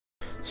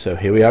So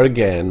here we are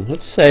again.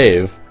 Let's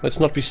save. Let's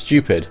not be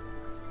stupid.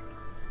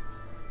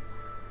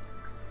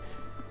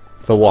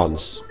 For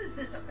once.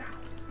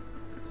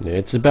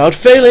 It's about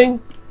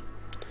failing.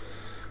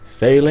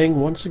 Failing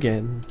once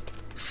again.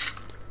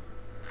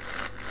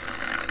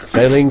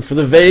 Failing for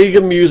the vague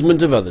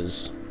amusement of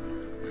others.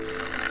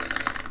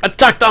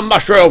 Attack the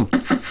mushroom!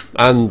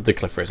 And the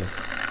cliff racer.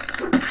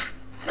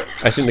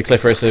 I think the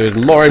cliff racer is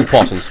more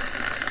important.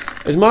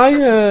 Is my,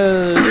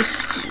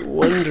 just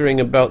wondering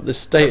about the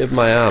state of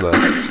my armor.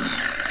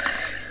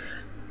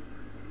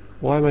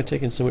 Why am I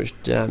taking so much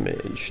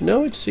damage?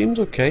 No, it seems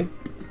okay.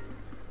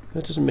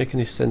 That doesn't make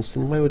any sense.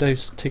 Then why would I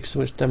take so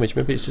much damage?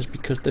 Maybe it's just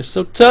because they're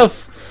so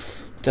tough.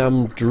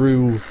 Damn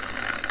Drew.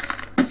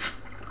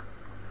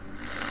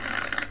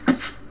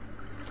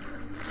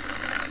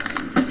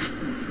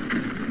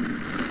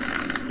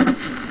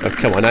 Oh,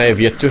 come on, I have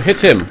yet to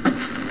hit him.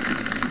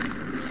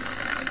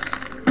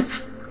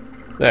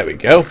 There we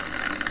go.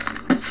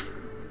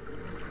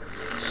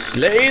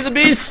 Slay the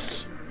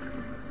beast!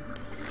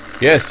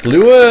 Yes,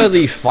 lure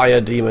the fire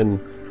demon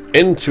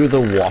into the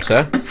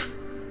water.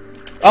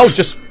 Oh,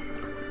 just...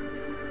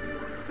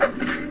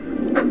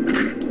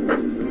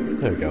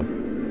 There we go.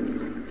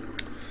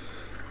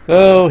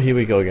 Oh, here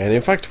we go again.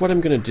 In fact, what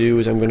I'm going to do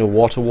is I'm going to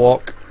water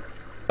walk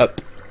up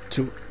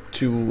to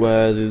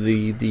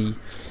the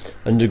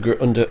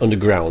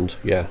underground,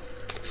 yeah,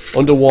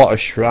 underwater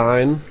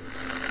shrine.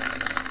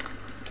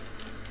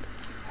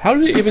 How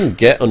did it even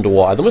get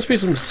underwater? There must be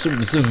some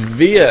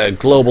severe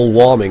global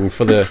warming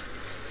for the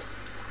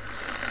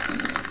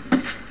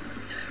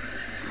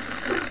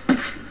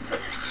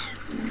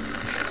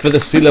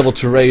sea level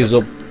to raise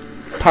up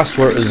past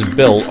where it was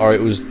built, or it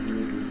was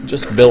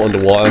just built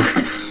underwater.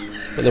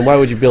 But then why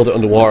would you build it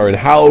underwater, and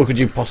how could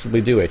you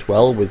possibly do it?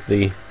 Well, with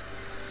the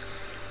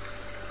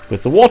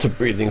water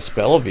breathing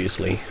spell,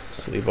 obviously.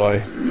 Silly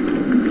boy.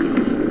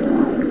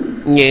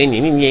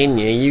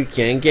 You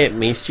can't get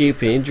me,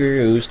 stupid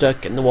Drew.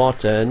 Stuck in the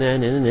water, na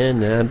na na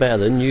na, better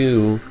than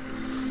you.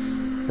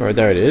 Alright,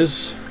 there it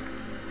is.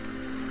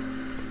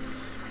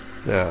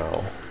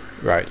 Now,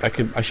 right,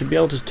 I should be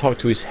able to talk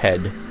to his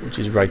head, which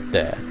is right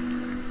there.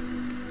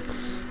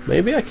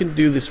 Maybe I can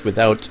do this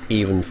without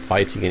even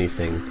fighting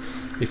anything.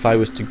 If I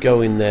was to go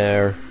in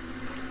there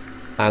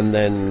and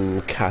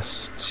then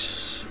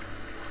cast,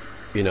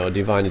 you know,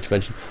 divine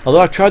intervention.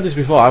 Although I've tried this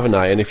before, haven't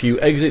I? And if you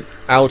exit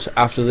out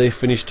after they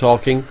finish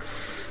talking,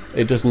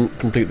 it doesn't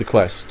complete the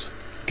quest.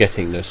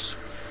 Getting this.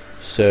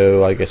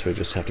 So I guess we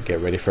just have to get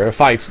ready for a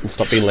fight and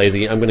stop being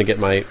lazy. I'm going to get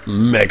my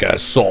mega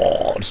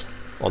sword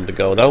on the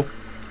go, though.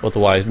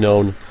 Otherwise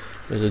known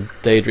as a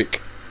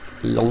Daedric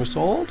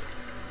longsword.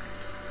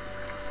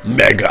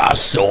 Mega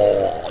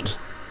sword.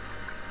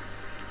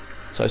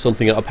 So it's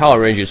something out of Power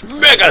Rangers.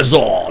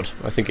 Megazord!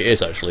 I think it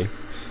is, actually.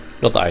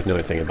 Not that I know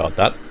anything about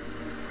that.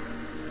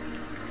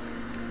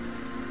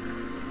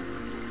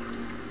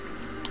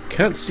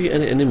 Can't see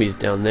any enemies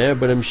down there,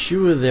 but I'm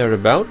sure they're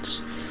about.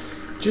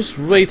 Just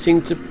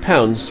waiting to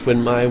pounce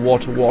when my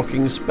water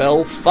walking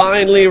spell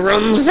finally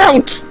runs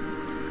out!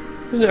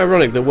 Isn't it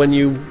ironic that when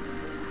you...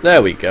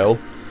 There we go.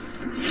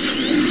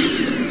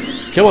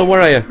 Come on,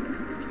 where are you?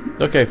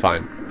 Okay,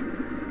 fine.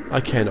 I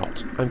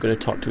cannot. I'm going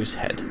to talk to his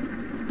head.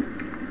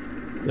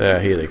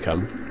 There, here they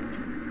come.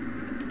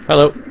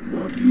 Hello.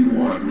 What do you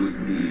want with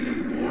me,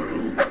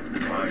 mortal?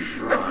 My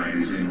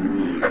shrine is in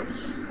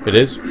ruins. It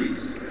is?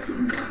 Priests have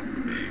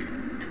forgotten me.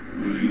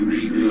 Will you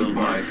rebuild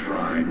my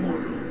shrine,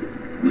 mortal?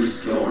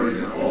 Restore it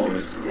in all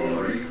its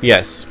glory?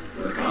 Yes.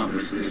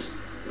 Accomplish this,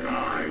 and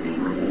I will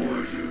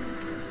reward you.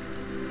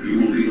 You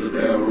will be the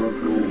bearer of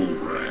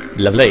Goldbrand.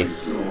 Lovely. My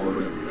sword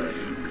of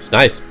legend. It's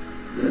nice.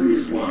 There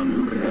is one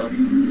who can help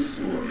you do this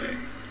for me.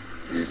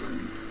 Listen.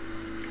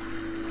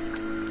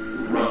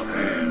 Rough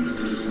hands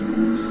to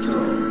smooth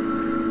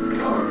stone,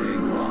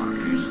 carving rock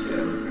instead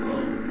of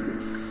bone.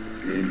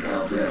 In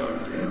Caldera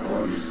and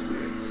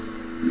August's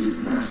his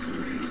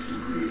masterpiece to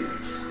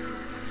create.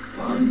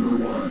 Find the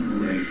one who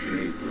may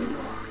shape the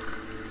rock.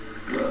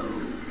 Go.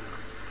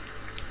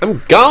 I'm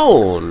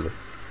gone!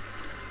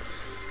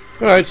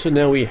 Alright, so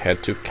now we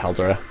head to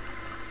Caldera.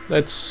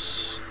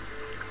 Let's...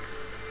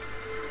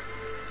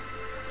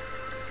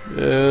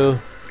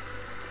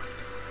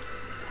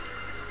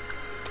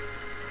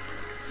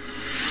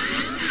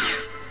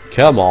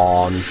 Come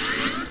on.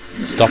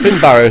 Stop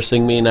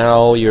embarrassing me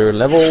now. You're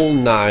level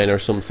 9 or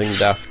something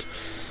daft.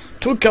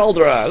 To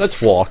Caldera,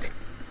 let's walk.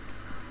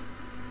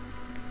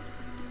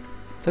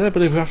 Then I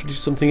believe we have to do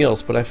something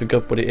else, but I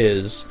forgot what it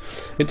is.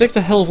 It takes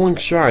a hell of a long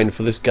shrine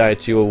for this guy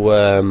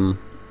to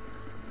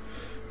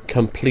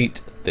complete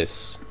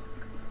this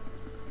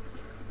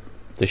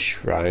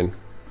shrine.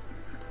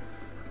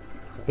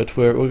 But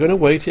we're going to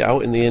wait it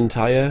out in the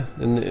entire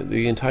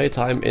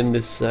time in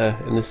this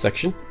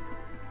section.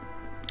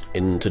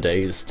 In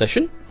today's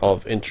session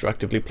of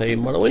interactively playing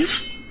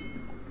Morrowind.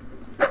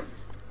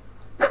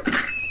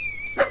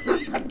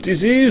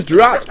 Diseased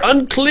rat,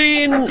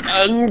 unclean,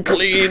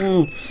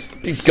 unclean,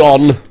 be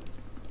gone,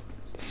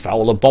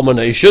 foul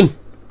abomination.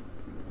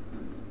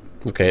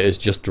 Okay, it's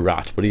just a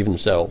rat, but even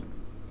so.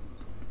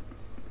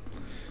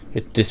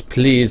 It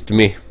displeased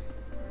me.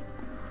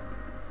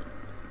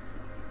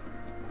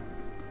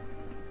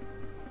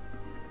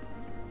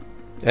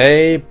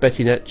 Hey,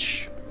 Betty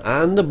Netch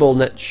and the Bull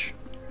Netch.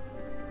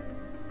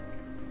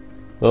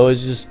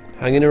 Always just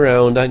hanging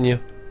around, aren't you?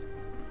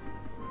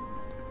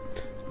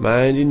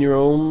 Minding your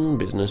own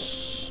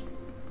business.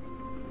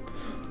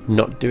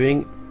 Not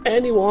doing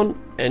anyone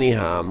any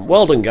harm.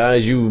 Well done,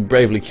 guys. You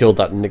bravely killed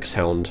that Nyx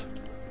hound.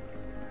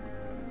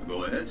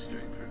 Go ahead,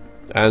 stranger.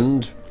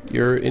 And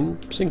you're in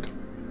sync.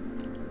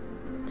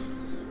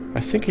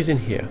 I think he's in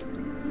here.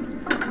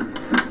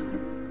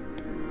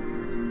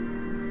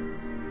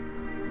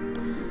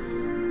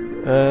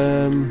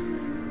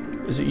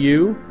 Is it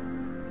you?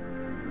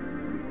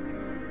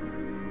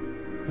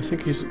 I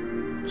think he's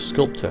a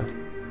sculptor.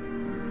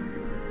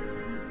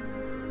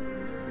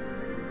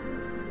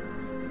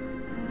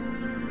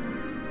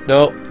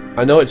 No,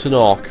 I know it's an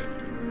orc.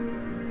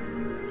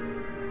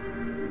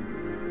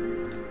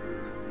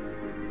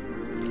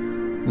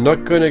 I'm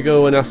not going to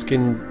go and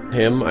asking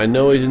him. I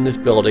know he's in this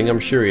building. I'm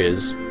sure he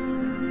is.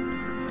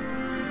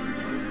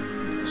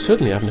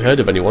 Certainly haven't heard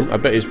of anyone. I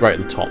bet he's right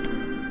at the top.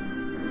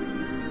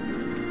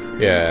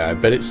 Yeah, I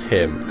bet it's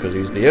him, because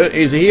he's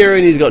here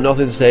and he's got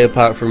nothing to say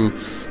apart from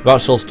about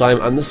Solstheim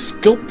and the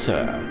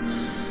sculptor.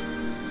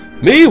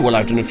 Me? Well,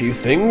 I've done a few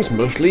things,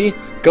 mostly.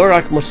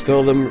 Gorak must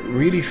throw them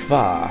really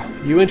far.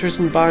 You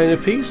interested in buying a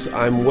piece?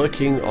 I'm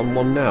working on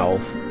one now.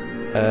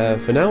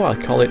 For now,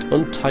 I'll call it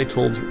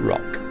Untitled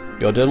Rock.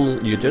 Your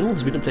journal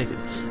has been updated.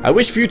 I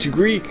wish for you to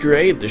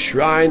recreate the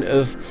Shrine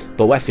of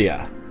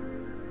Boethia.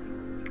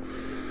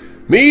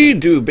 Me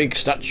do big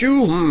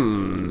statue?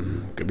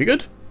 Could be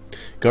good.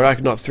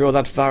 Gorak not throw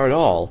that far at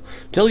all.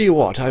 Tell you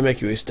what, I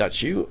make you a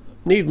statue.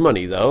 Need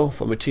money, though,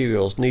 for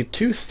materials. Need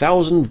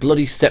 2,000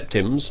 bloody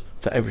septims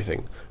for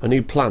everything. I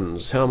need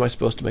plans. How am I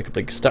supposed to make a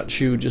big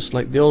statue just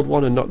like the old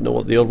one and not know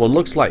what the old one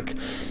looks like?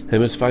 I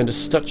must find a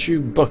statue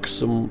book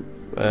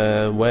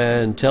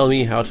somewhere and tell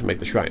me how to make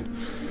the shrine.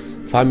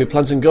 Find me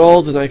plans and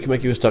gold and I can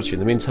make you a statue. In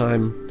the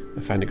meantime,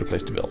 I find a good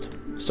place to build.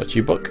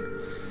 Statue book.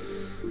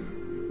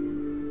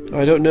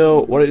 I don't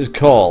know what it is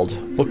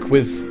called. Book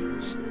with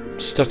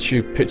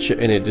statue picture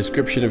in it,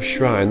 description of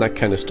shrine, that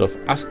kind of stuff.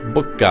 Ask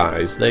book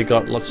guys, they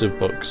got lots of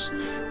books.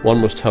 One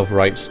must have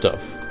right stuff.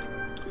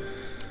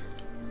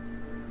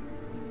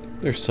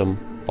 There's some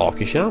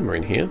orcish armor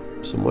in here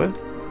somewhere.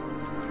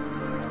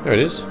 There it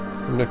is.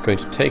 I'm not going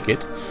to take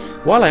it.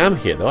 While I am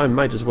here though, I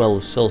might as well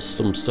sell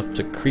some stuff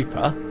to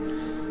Creeper.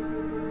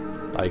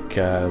 Like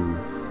I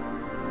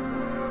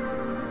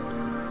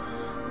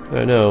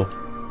don't know.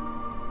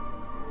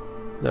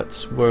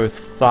 That's worth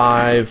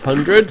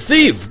 500.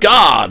 Thief!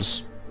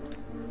 Guards!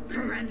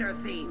 Surrender,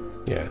 thief!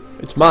 Yeah,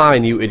 it's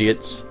mine, you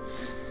idiots.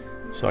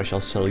 So I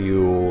shall sell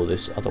you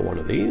this other one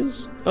of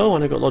these. Oh,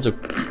 and I got loads of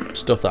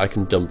stuff that I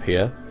can dump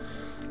here.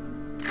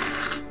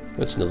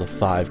 That's another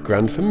 5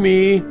 grand for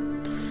me.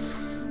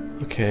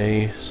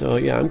 Okay, so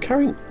yeah, I'm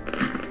carrying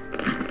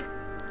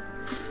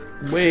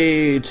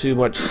way too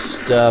much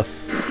stuff.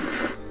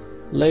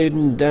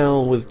 Laden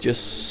down with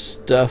just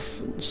stuff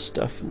and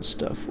stuff and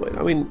stuff. Wait,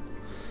 I mean...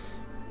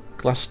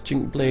 Glass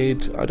jink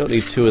blade. I don't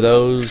need 2 of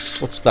those.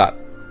 What's that?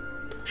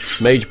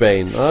 Mage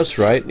Bane. Oh, that's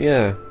right.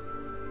 Yeah.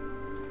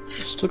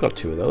 Still got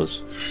 2 of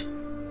those.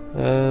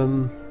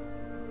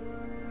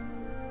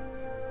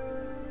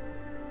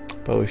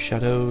 Bow of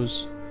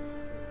Shadows.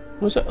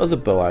 What was that other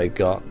bow I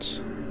got?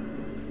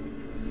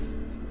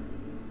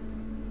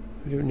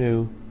 I don't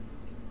know.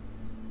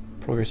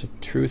 Progress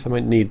of Truth. I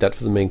might need that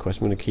for the main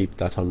quest. I'm going to keep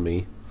that on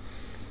me.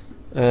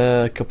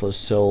 A couple of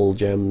soul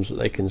gems, but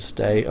they can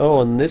stay. Oh,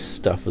 and this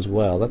stuff as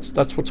well.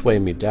 That's what's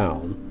weighing me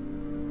down.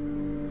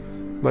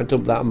 Might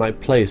dump that in my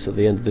place at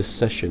the end of this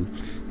session.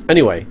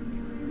 Anyway,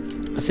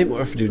 I think what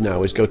I have to do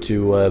now is go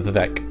to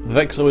Vivek.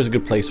 Vivek's always a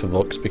good place for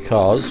books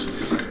because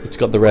it's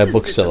got the rare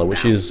bookseller,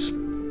 which is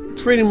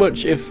pretty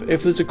much if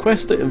there's a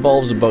quest that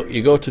involves a book,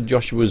 you go to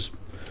Joshua's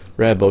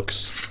rare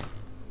books.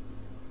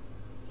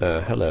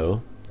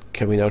 Hello,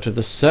 coming out of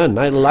the sun.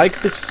 I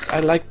like this. I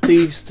like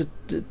these.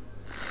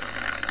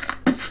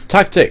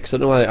 Tactics. I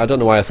don't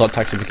know why I thought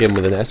tactic began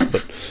with an S,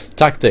 but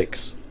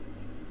tactics.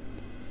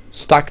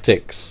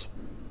 Stactics.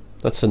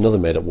 That's another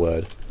made-up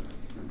word.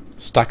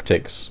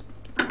 Stactics.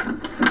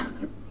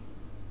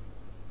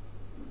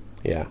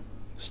 Yeah,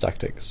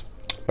 stactics.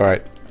 All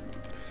right.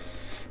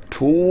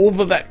 To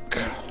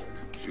Vivek.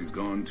 She's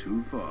gone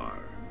too far.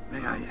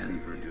 May I see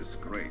her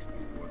disgraced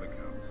before the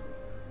council.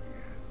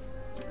 Yes.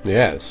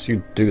 Yes,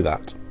 you do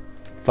that.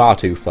 Far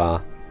too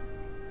far.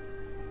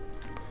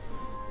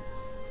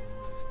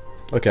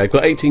 Okay, I've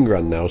got 18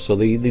 grand now, so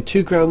the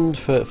 2 grand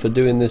for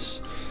doing this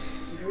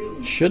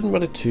shouldn't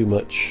matter too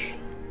much.